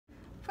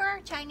For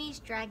our Chinese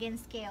dragon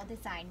scale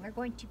design, we're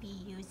going to be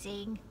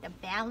using the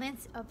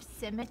balance of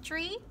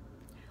symmetry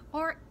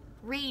or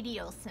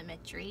radial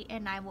symmetry,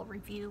 and I will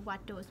review what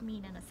those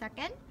mean in a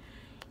second.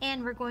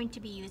 And we're going to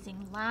be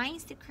using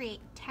lines to create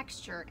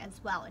texture as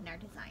well in our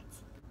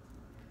designs.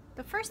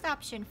 The first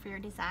option for your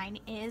design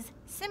is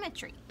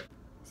symmetry.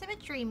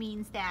 Symmetry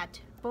means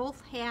that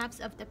both halves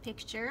of the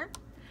picture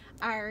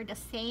are the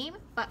same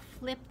but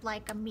flipped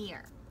like a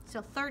mirror.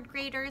 So third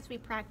graders, we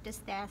practice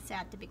this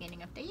at the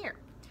beginning of the year.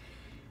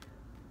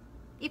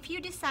 If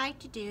you decide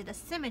to do the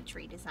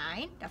symmetry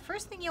design, the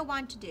first thing you'll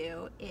want to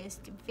do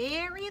is to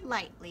very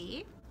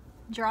lightly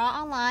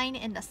draw a line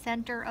in the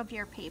center of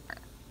your paper.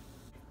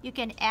 You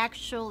can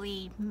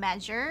actually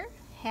measure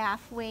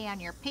halfway on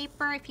your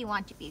paper if you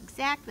want to be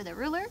exact with a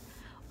ruler,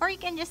 or you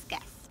can just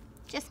guess.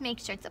 Just make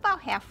sure it's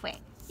about halfway.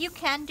 You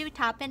can do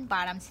top and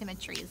bottom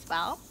symmetry as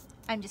well.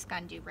 I'm just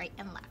going to do right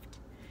and left.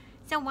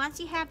 So once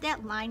you have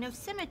that line of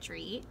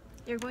symmetry,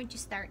 you're going to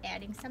start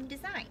adding some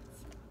designs.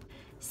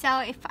 So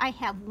if I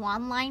have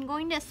one line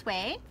going this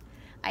way,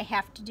 I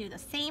have to do the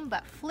same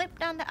but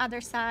flipped on the other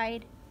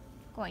side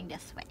going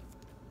this way.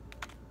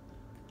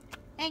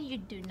 And you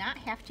do not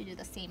have to do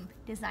the same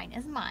design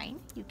as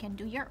mine. You can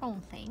do your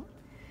own thing.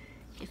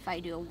 If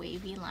I do a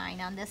wavy line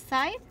on this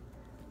side,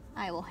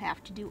 I will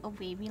have to do a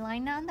wavy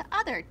line on the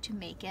other to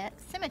make it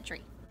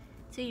symmetry.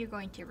 So you're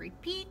going to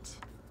repeat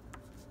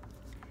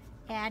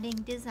adding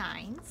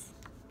designs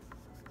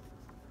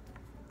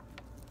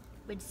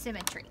with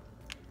symmetry.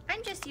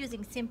 I'm just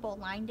using simple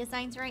line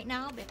designs right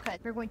now because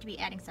we're going to be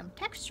adding some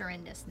texture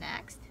in this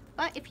next.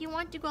 But if you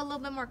want to go a little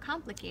bit more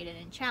complicated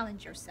and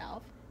challenge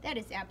yourself, that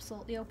is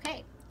absolutely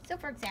okay. So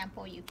for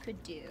example, you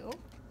could do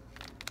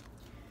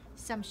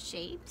some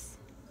shapes.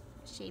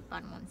 Shape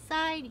on one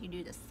side, you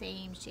do the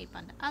same shape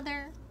on the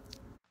other.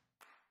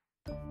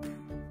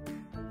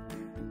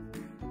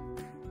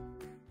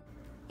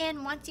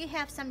 And once you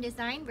have some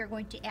design, we're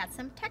going to add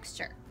some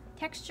texture.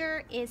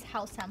 Texture is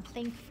how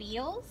something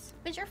feels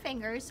with your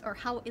fingers or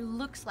how it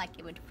looks like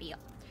it would feel.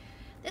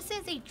 This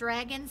is a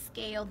dragon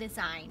scale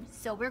design,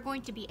 so we're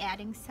going to be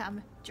adding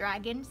some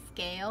dragon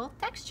scale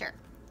texture.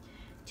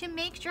 To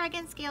make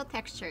dragon scale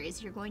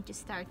textures, you're going to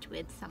start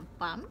with some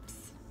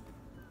bumps,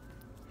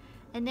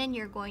 and then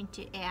you're going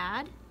to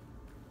add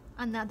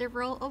another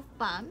row of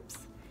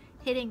bumps,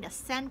 hitting the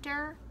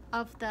center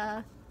of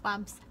the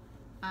bumps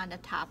on the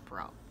top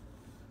row.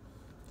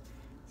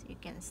 So you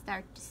can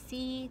start to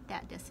see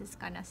that this is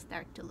gonna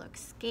start to look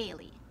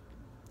scaly.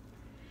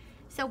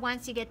 So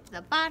once you get to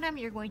the bottom,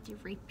 you're going to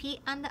repeat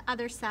on the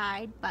other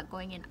side, but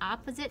going in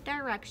opposite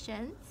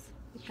directions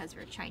because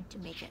we're trying to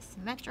make it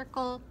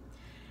symmetrical.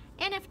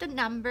 And if the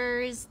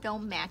numbers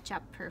don't match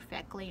up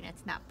perfectly and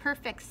it's not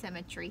perfect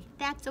symmetry,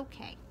 that's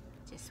okay.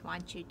 Just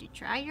want you to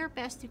try your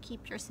best to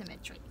keep your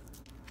symmetry.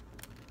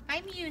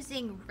 I'm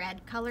using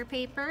red color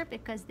paper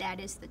because that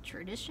is the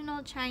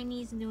traditional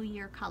Chinese New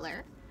Year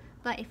color.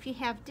 But if you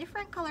have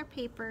different color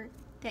paper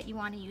that you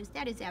want to use,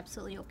 that is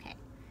absolutely okay.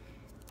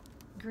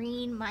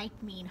 Green might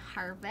mean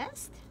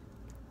harvest.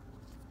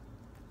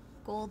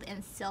 Gold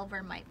and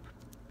silver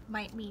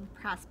might mean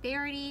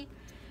prosperity.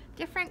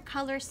 Different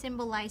colors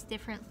symbolize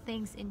different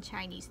things in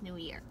Chinese New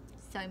Year.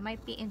 So it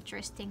might be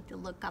interesting to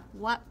look up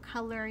what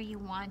color you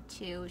want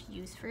to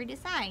use for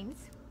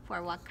designs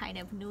for what kind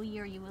of New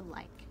Year you would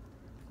like.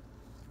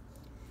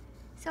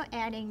 So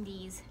adding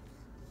these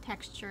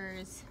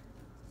textures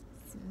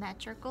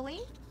symmetrically.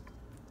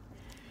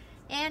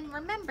 And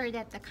remember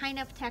that the kind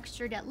of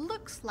texture that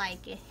looks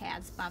like it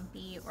has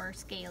bumpy or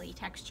scaly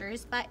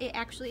textures, but it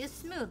actually is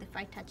smooth if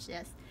I touch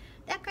this,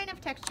 that kind of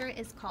texture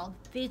is called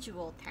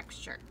visual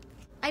texture.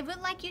 I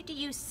would like you to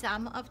use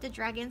some of the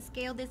dragon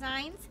scale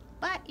designs,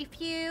 but if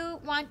you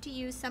want to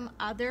use some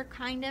other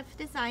kind of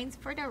designs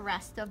for the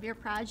rest of your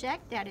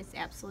project, that is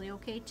absolutely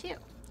okay too.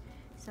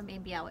 So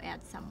maybe I'll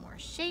add some more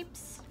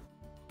shapes.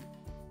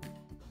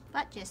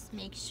 But just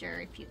make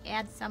sure if you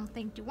add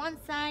something to one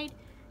side,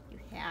 you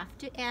have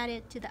to add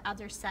it to the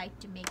other side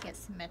to make it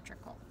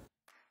symmetrical.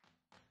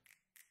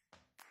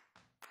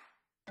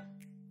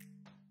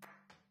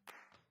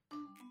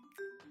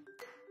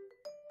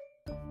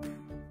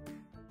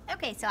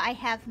 Okay, so I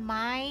have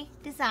my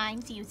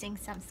designs using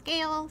some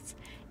scales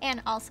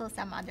and also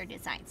some other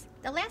designs.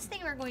 The last thing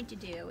we're going to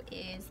do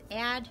is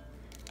add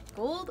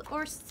gold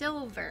or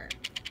silver.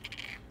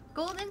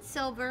 Gold and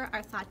silver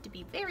are thought to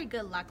be very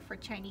good luck for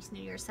Chinese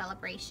New Year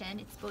celebration.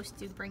 It's supposed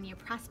to bring you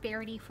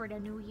prosperity for the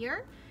new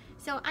year.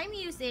 So I'm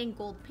using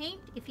gold paint.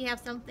 If you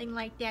have something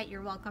like that,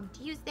 you're welcome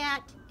to use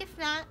that. If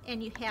not,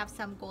 and you have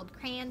some gold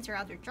crayons or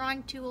other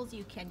drawing tools,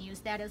 you can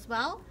use that as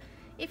well.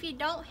 If you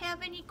don't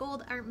have any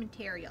gold art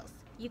materials,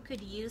 you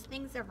could use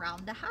things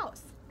around the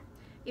house.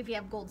 If you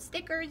have gold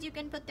stickers, you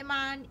can put them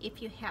on.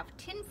 If you have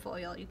tin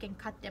foil, you can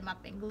cut them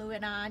up and glue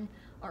it on,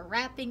 or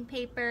wrapping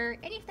paper.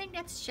 Anything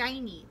that's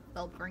shiny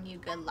will bring you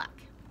good luck.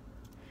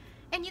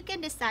 And you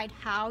can decide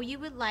how you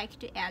would like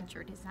to add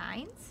your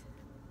designs.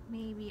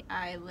 Maybe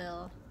I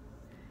will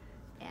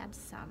add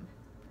some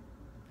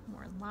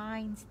more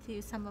lines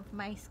to some of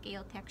my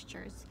scale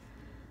textures.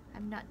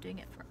 I'm not doing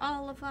it for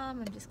all of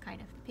them. I'm just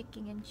kind of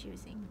picking and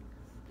choosing.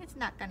 It's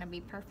not going to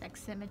be perfect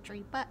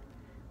symmetry, but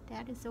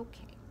that is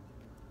okay.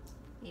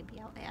 Maybe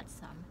I'll add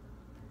some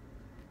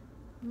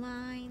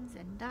lines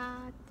and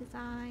dot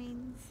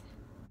designs.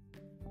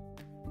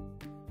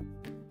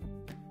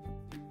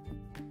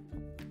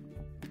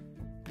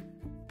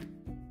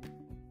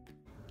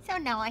 So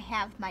now I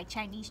have my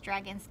Chinese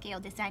dragon scale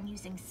design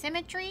using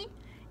symmetry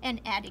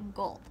and adding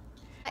gold.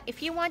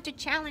 If you want to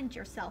challenge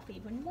yourself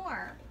even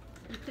more,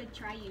 you could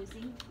try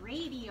using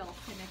radial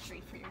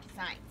symmetry for your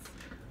designs.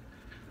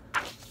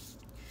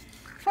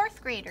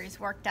 Fourth graders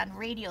worked on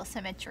radial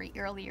symmetry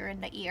earlier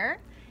in the year,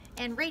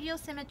 and radial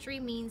symmetry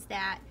means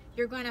that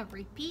you're going to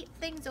repeat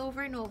things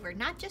over and over,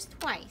 not just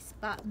twice,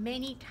 but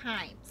many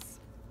times.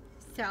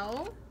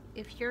 So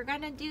if you're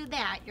going to do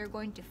that, you're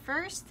going to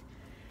first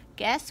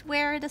guess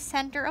where the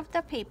center of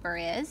the paper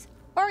is,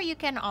 or you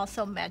can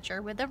also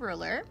measure with a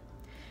ruler.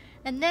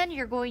 And then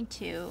you're going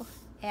to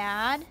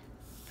add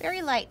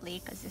very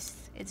lightly, because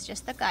this is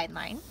just a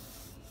guideline,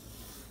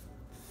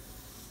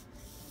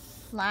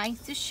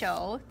 lines to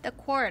show the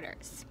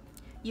quarters.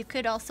 You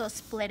could also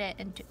split it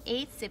into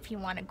eighths if you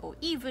want to go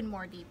even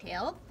more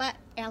detailed, but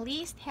at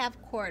least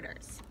have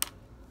quarters.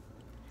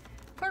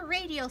 For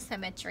radial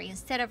symmetry,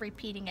 instead of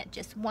repeating it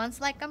just once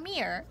like a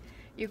mirror,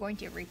 you're going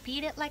to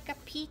repeat it like a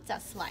pizza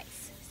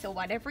slice. So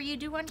whatever you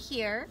do on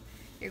here,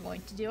 you're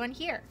going to do on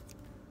here.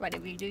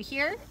 Whatever you do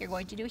here, you're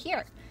going to do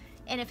here.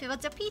 And if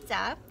it's a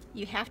pizza,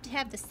 you have to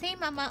have the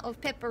same amount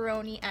of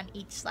pepperoni on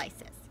each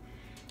slices.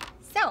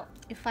 So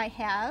if I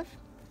have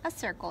a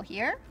circle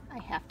here, I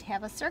have to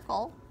have a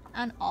circle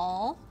on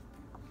all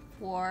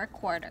 4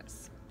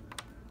 quarters.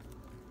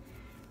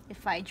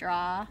 If I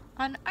draw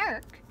an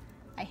arc,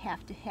 I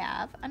have to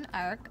have an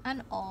arc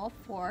on all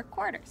 4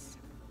 quarters.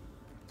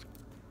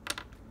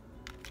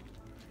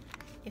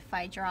 If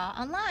I draw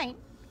a line,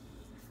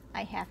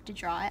 I have to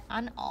draw it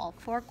on all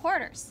 4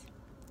 quarters,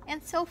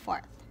 and so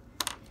forth.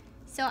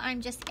 So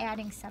I'm just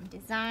adding some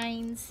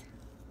designs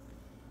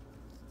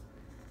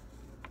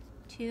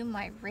to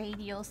my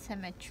radial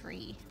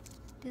symmetry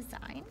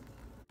design.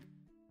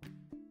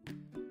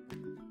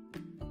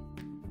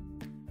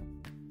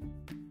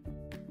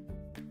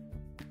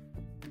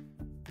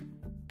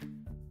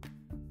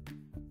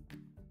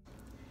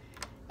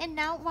 And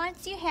now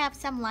once you have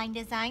some line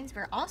designs,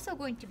 we're also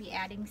going to be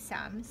adding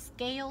some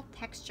scale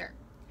texture.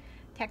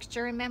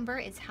 Texture, remember,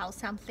 is how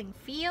something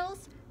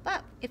feels,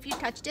 but if you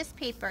touch this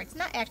paper, it's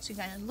not actually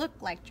going to look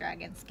like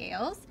dragon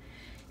scales.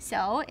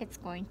 So it's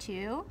going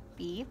to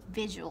be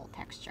visual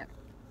texture.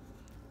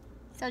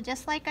 So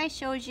just like I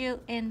showed you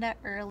in the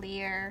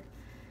earlier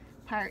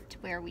part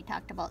where we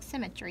talked about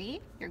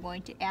symmetry, you're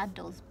going to add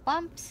those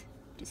bumps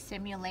to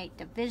simulate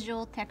the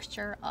visual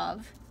texture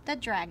of the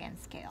dragon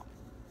scale.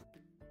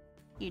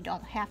 You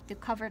don't have to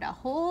cover the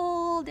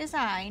whole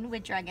design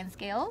with dragon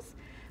scales,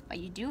 but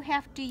you do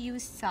have to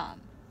use some.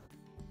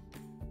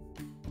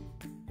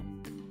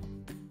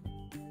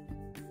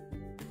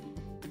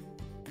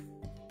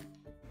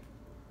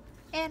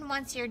 And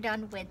once you're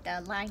done with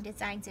the line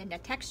designs and the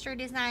texture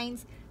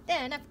designs,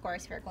 then of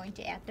course we're going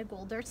to add the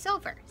gold or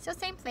silver. So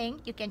same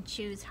thing, you can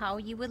choose how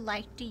you would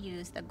like to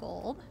use the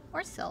gold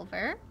or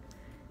silver.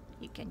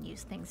 You can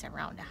use things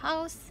around the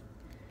house,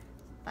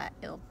 but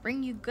it'll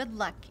bring you good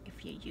luck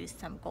if you use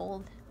some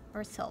gold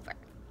or silver.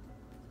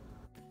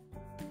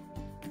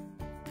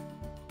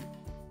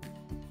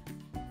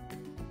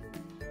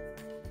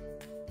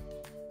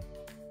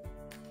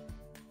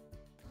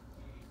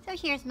 So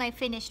here's my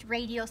finished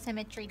radial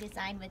symmetry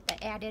design with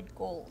the added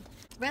gold.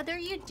 Whether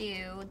you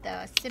do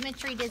the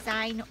symmetry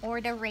design or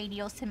the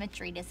radial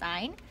symmetry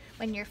design,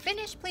 when you're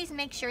finished, please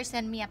make sure to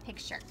send me a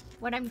picture.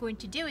 What I'm going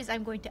to do is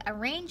I'm going to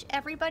arrange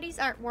everybody's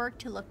artwork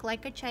to look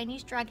like a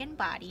Chinese dragon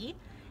body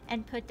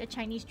and put the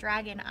Chinese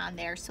dragon on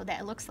there so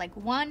that it looks like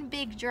one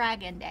big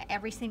dragon that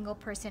every single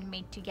person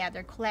made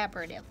together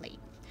collaboratively.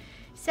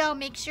 So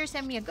make sure to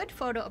send me a good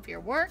photo of your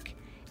work.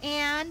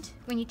 And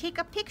when you take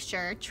a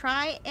picture,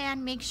 try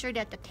and make sure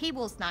that the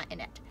table's not in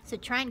it. So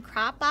try and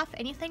crop off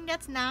anything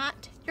that's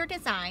not your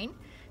design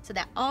so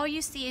that all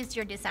you see is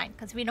your design,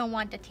 because we don't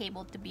want the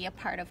table to be a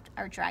part of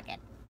our dragon.